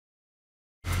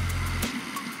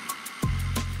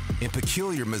In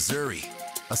peculiar Missouri,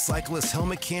 a cyclist's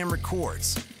helmet cam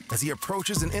records as he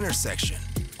approaches an intersection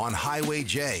on Highway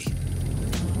J.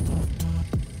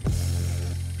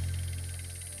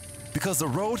 Because the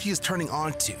road he is turning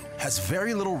onto has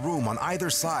very little room on either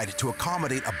side to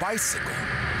accommodate a bicycle,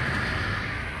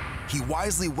 he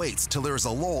wisely waits till there is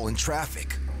a lull in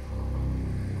traffic.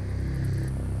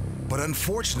 But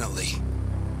unfortunately,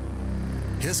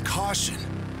 his caution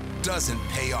doesn't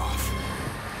pay off.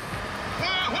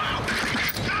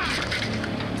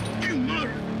 You mother!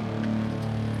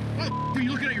 Why the f are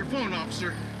you looking at your phone,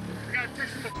 officer? I got a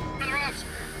text from another officer.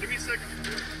 Give me a second.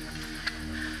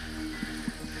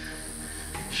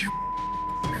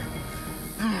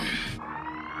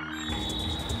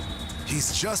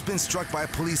 He's just been struck by a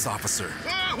police officer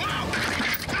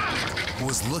who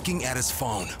was looking at his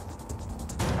phone.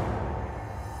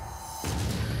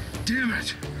 Damn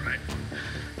it! Right.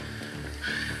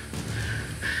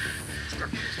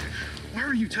 Why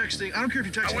are you texting? I don't care if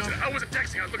you're texting. I wasn't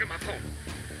texting. I was looking at my phone.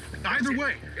 Either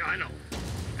way. Yeah, I know.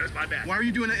 That's my bad. Why are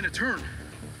you doing that in a turn?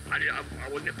 I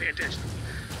wasn't paying attention.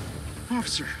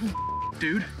 Officer,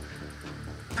 dude.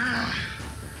 I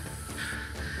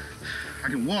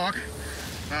can walk.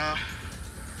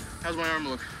 How's my arm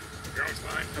look? Your arm's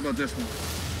fine. How about this one?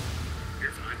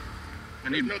 You're fine.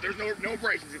 There's no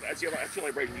braces. That's the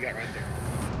only braces you got right there.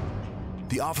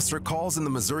 The officer calls in the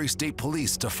Missouri State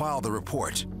Police to file the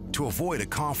report to avoid a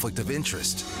conflict of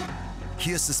interest.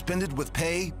 He is suspended with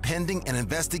pay pending an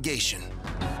investigation.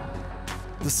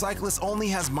 The cyclist only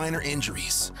has minor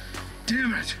injuries.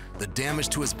 Damn it! The damage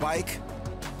to his bike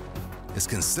is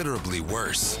considerably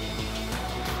worse.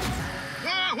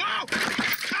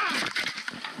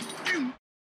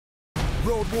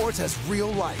 Road Wars has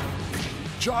real life,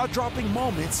 jaw-dropping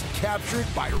moments captured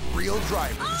by real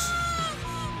drivers,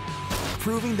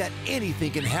 proving that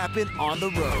anything can happen on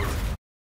the road.